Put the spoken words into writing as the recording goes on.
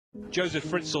Joseph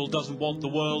Fritzl doesn't want the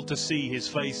world to see his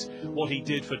face. What he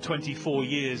did for 24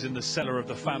 years in the cellar of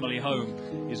the family home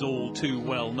is all too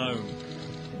well known.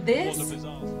 This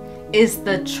is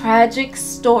the tragic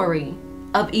story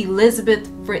of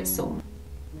Elisabeth Fritzl.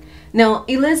 Now,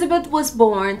 Elisabeth was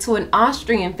born to an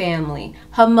Austrian family.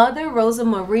 Her mother, Rosa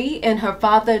Marie, and her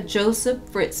father, Joseph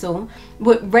Fritzl,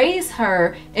 would raise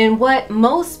her in what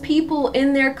most people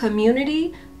in their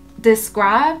community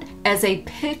described as a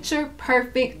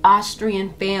picture-perfect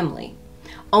Austrian family.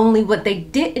 Only what they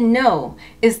didn't know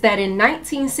is that in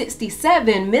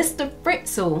 1967, Mr.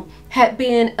 Fritzl had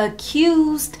been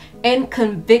accused and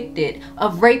convicted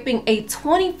of raping a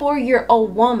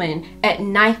 24-year-old woman at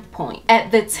knife point.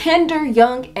 At the tender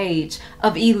young age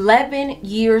of 11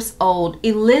 years old,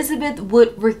 Elisabeth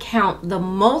would recount the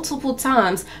multiple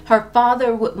times her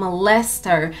father would molest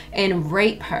her and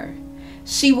rape her.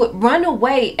 She would run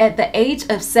away at the age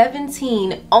of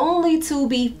 17 only to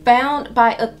be found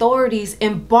by authorities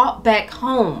and brought back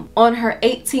home. On her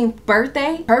 18th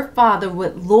birthday, her father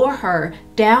would lure her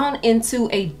down into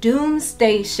a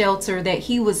doomsday shelter that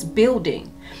he was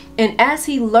building. And as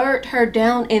he lured her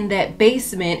down in that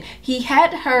basement, he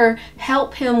had her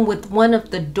help him with one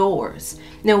of the doors.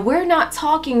 Now, we're not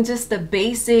talking just a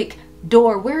basic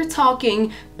door. We're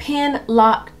talking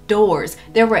pin-lock doors.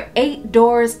 There were 8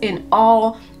 doors in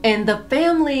all, and the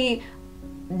family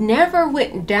never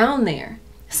went down there.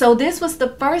 So this was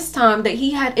the first time that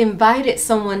he had invited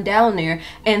someone down there,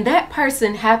 and that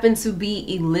person happened to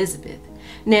be Elisabeth.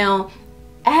 Now,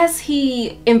 as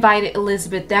he invited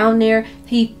Elisabeth down there,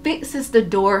 he fixes the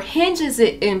door, hinges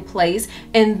it in place,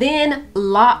 and then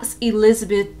locks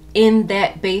Elisabeth in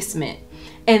that basement.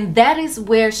 And that is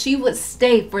where she would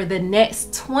stay for the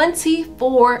next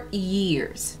 24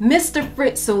 years. Mr.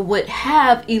 Fritzl would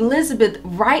have Elisabeth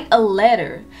write a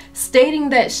letter stating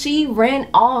that she ran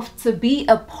off to be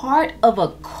a part of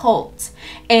a cult.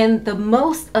 And the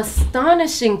most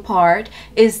astonishing part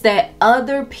is that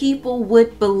other people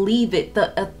would believe it,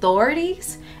 the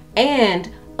authorities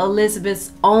and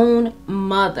Elisabeth's own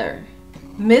mother.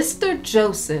 Mr.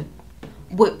 Joseph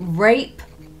would rape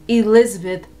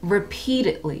Elisabeth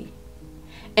repeatedly,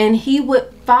 and he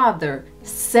would father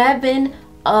 7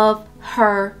 of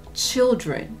her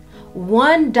children.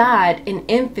 1 died in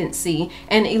infancy,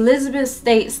 and Elisabeth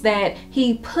states that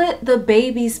he put the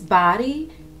baby's body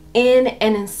in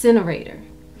an incinerator.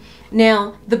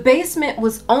 Now, the basement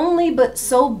was only but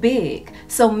so big,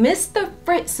 so Mr.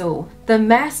 Fritzl, the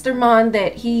mastermind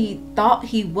that he thought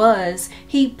he was,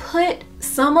 he put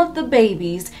some of the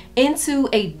babies into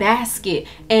a basket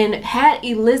and had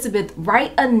Elisabeth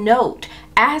write a note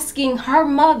asking her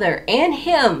mother and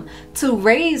him to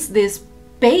raise this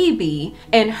baby,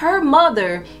 and her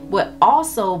mother would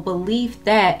also believe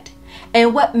that.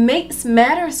 And what makes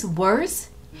matters worse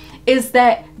is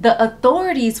that the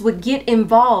authorities would get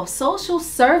involved. Social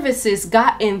services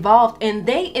got involved, and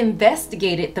they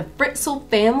investigated the Fritzl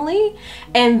family,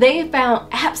 and they found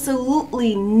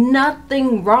absolutely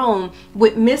nothing wrong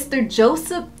with Mr.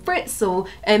 Joseph Fritzl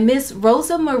and Miss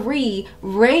Rosa Marie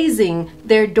raising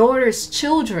their daughter's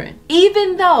children.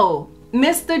 Even though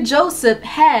Mr. Joseph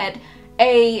had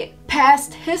a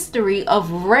past history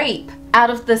of rape,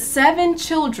 out of the 7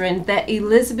 children that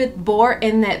Elisabeth bore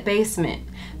in that basement,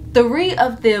 3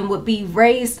 of them would be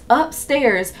raised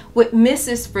upstairs with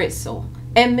Mrs. Fritzl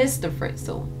and Mr.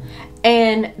 Fritzl.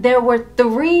 And there were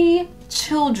 3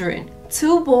 children,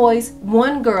 2 boys,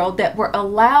 1 girl, that were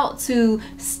allowed to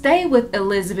stay with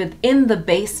Elisabeth in the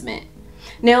basement.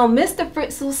 Now, Mr.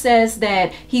 Fritzl says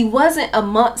that he wasn't a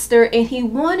monster and he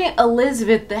wanted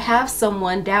Elisabeth to have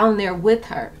someone down there with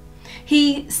her.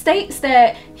 He states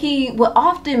that he would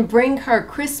often bring her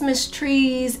Christmas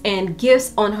trees and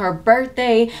gifts on her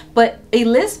birthday, but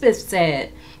Elisabeth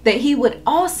said that he would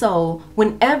also,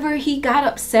 whenever he got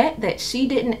upset that she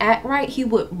didn't act right, he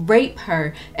would rape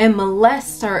her and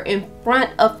molest her in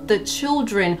front of the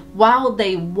children while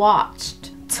they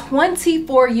watched.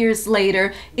 24 years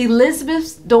later,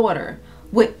 Elisabeth's daughter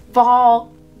would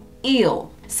fall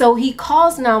ill. So he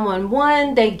calls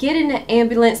 911, they get in the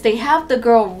ambulance, they have the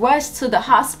girl rushed to the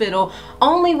hospital.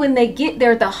 Only when they get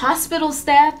there, the hospital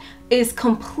staff is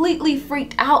completely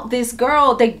freaked out. This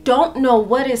girl, they don't know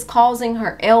what is causing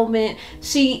her ailment.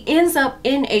 She ends up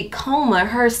in a coma.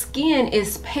 Her skin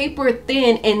is paper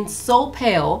thin and so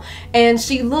pale, and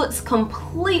she looks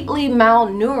completely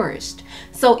malnourished.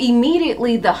 So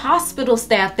immediately the hospital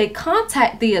staff, they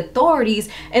contact the authorities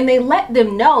and they let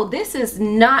them know this is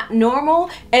not normal.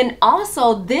 And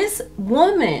also this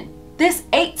woman, this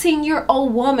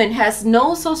 18-year-old woman, has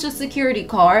no social security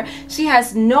card. She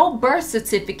has no birth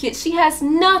certificate. She has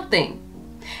nothing.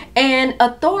 And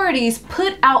authorities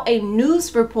put out a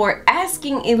news report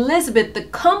asking Elisabeth to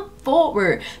come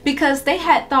forward because they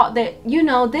had thought that, you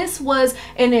know, this was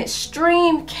an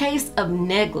extreme case of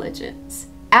negligence.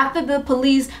 After the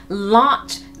police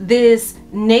launched this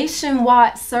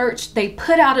nationwide search, they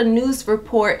put out a news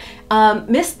report.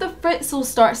 Mr. Fritzl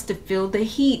starts to feel the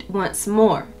heat once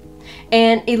more.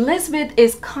 And Elisabeth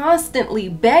is constantly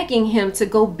begging him to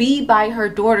go be by her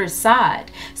daughter's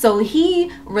side. So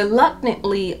he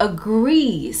reluctantly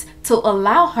agrees to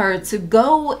allow her to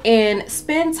go and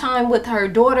spend time with her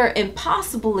daughter and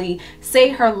possibly say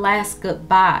her last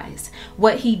goodbyes.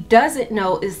 What he doesn't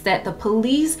know is that the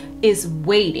police is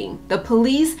waiting. The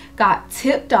police got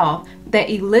tipped off that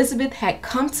Elisabeth had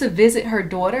come to visit her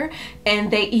daughter,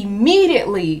 and they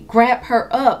immediately grab her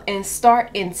up and start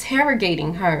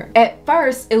interrogating her. At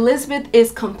first, Elisabeth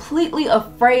is completely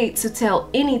afraid to tell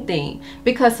anything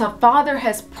because her father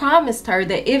has promised her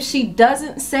that if she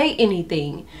doesn't say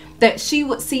anything, that she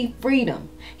would see freedom.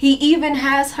 He even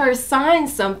has her sign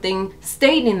something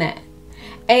stating that.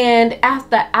 And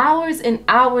after hours and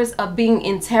hours of being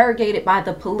interrogated by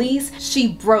the police, she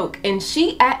broke and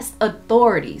she asked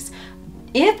authorities,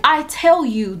 "If I tell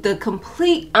you the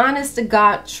complete honest to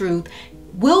God truth,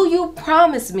 will you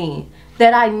promise me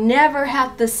that I never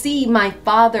have to see my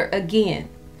father again?"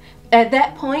 At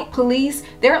that point, police,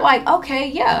 they're like, okay,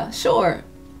 yeah, sure.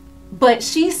 But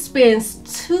she spends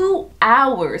 2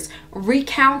 hours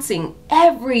recounting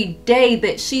every day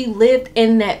that she lived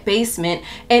in that basement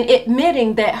and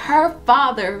admitting that her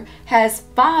father has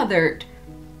fathered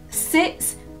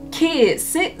 6 kids,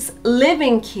 6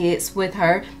 living kids with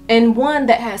her, and 1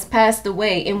 that has passed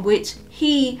away, in which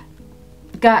he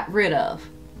got rid of.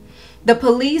 The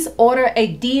police order a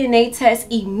DNA test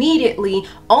immediately,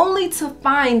 only to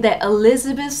find that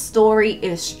Elisabeth's story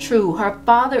is true. Her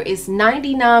father is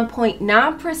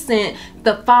 99.9%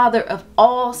 the father of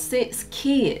all 6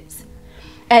 kids.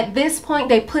 At this point,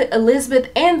 they put Elisabeth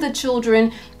and the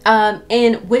children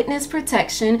in witness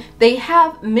protection. They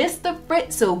have Mr.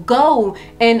 Fritzl go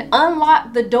and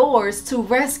unlock the doors to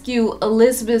rescue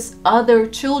Elisabeth's other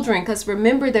children, because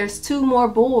remember, there's 2 more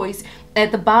boys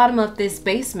at the bottom of this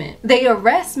basement. They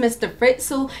arrest Mr.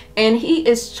 Fritzl and he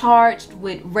is charged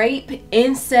with rape,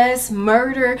 incest,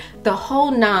 murder, the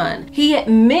whole 9. He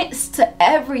admits to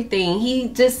everything. He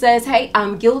just says, hey,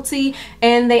 I'm guilty.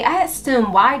 And they asked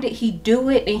him, why did he do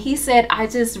it? And he said, I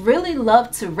just really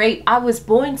love to rape. I was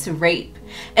born to rape.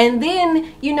 And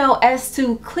then, you know, as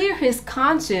to clear his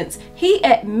conscience, he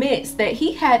admits that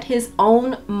he had his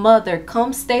own mother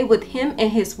come stay with him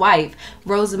and his wife,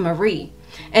 Rosa Marie,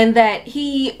 and that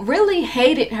he really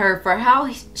hated her for how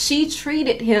she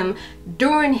treated him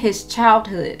during his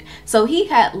childhood. So he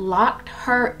had locked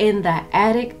her in the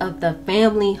attic of the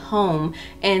family home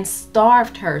and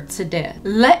starved her to death.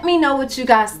 Let me know what you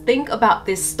guys think about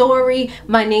this story.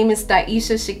 My name is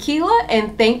Daisha Shakila,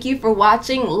 and thank you for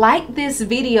watching. Like this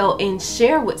video and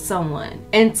share with someone.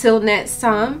 Until next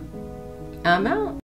time, I'm out.